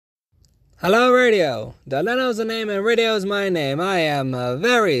Hello, radio. Delano's the name and radio's my name. I am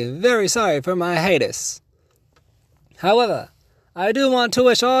very, very sorry for my hiatus. However, I do want to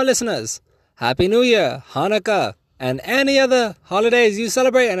wish all listeners Happy New Year, Hanukkah, and any other holidays you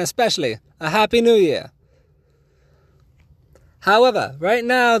celebrate, and especially a Happy New Year. However, right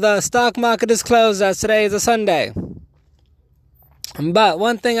now the stock market is closed as today is a Sunday. But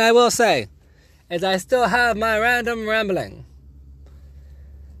one thing I will say is I still have my random rambling.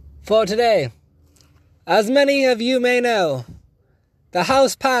 For today, as many of you may know, the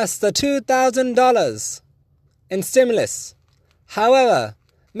House passed the $2,000 in stimulus. However,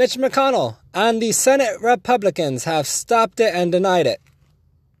 Mitch McConnell and the Senate Republicans have stopped it and denied it.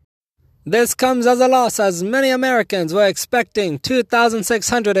 This comes as a loss, as many Americans were expecting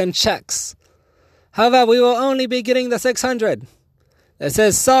 $2,600 in checks. However, we will only be getting the $600. This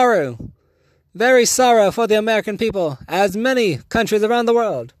is sorrow, very sorrow for the American people, as many countries around the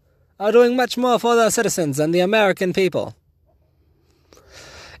world are doing much more for their citizens than the American people.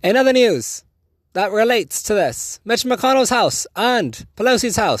 In other news that relates to this, Mitch McConnell's house and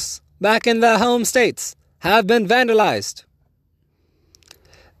Pelosi's house, back in their home states, have been vandalized.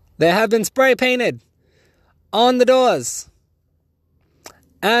 They have been spray painted on the doors.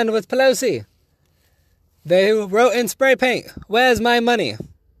 And with Pelosi, they wrote in spray paint, "Where's my money?"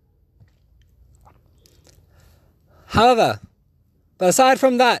 However, but aside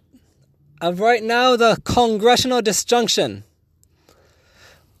from that, of right now the Congressional Disjunction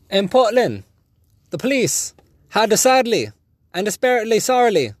in Portland, the police had to sadly and desperately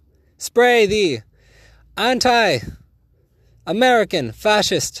sorrily spray the anti-American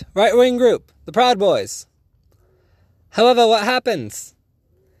fascist right-wing group, the Proud Boys. However, what happens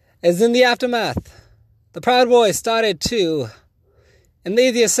is in the aftermath, the Proud Boys started to, in the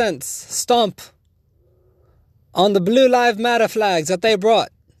easiest sense, stomp on the Blue Lives Matter flags that they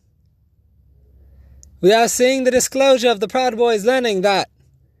brought. We are seeing the disclosure of the Proud Boys learning that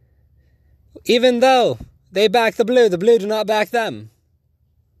even though they back the blue do not back them.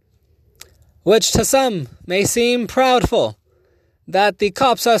 Which to some may seem proudful, that the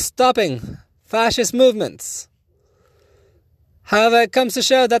cops are stopping fascist movements. However, it comes to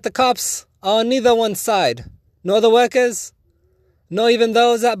show that the cops are on neither one side, nor the workers, nor even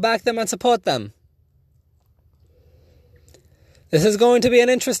those that back them and support them. This is going to be an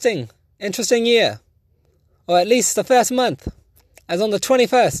interesting year, or at least the first month, as on the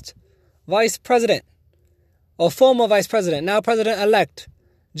 21st, Vice President, or former Vice President, now President-elect,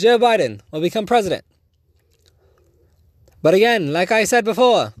 Joe Biden will become president. But again, like I said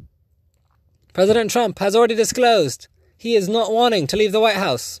before, President Trump has already disclosed he is not wanting to leave the White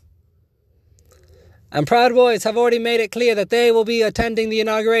House. And Proud Boys have already made it clear that they will be attending the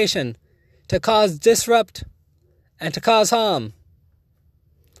inauguration to cause disrupt and to cause harm.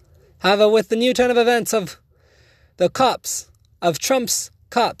 However, with the new turn of events of the cops, of Trump's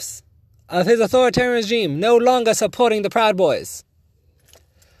cops, of his authoritarian regime no longer supporting the Proud Boys,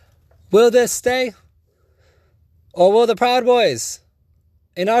 will this stay? Or will the Proud Boys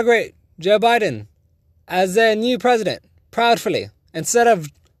inaugurate Joe Biden as their new president, proudly, instead of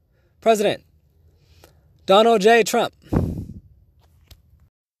President Donald J. Trump?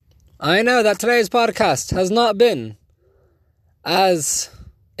 I know that today's podcast has not been as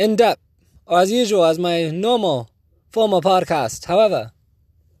in-depth or as usual as my normal former podcast. However,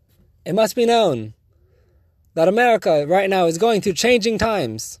 it must be known that America right now is going through changing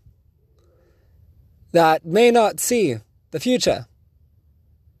times that may not see the future,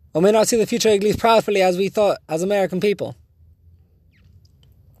 or may not see the future at least proudly as we thought as American people.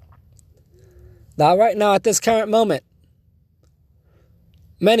 That right now at this current moment,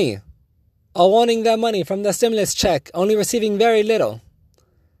 many are wanting their money from the stimulus check, only receiving very little.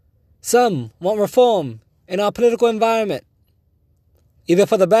 Some want reform in our political environment, either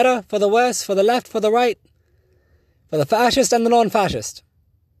for the better, for the worse, for the left, for the right, for the fascist and the non-fascist.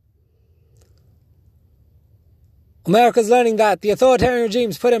 America's learning that the authoritarian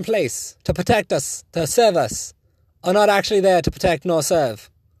regimes put in place to protect us, to serve us, are not actually there to protect nor serve,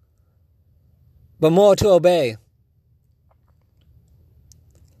 but more to obey.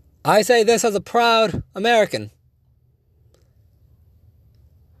 I say this as a proud American,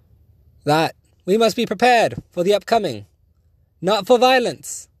 that we must be prepared for the upcoming, not for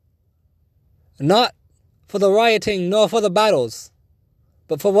violence, not for the rioting nor for the battles,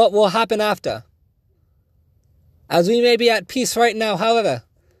 but for what will happen after. As we may be at peace right now, however,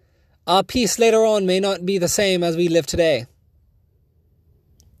 our peace later on may not be the same as we live today.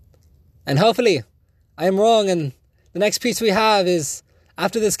 And hopefully, I am wrong, and the next peace we have is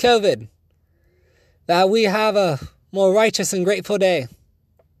after this COVID, that we have a more righteous and grateful day.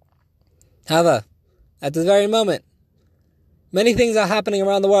 However, at this very moment, many things are happening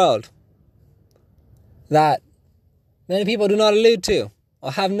around the world that many people do not allude to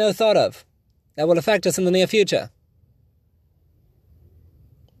or have no thought of that will affect us in the near future.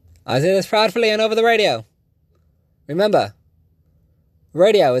 I say this proudly and over the radio. Remember,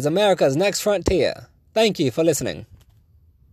 radio is America's next frontier. Thank you for listening.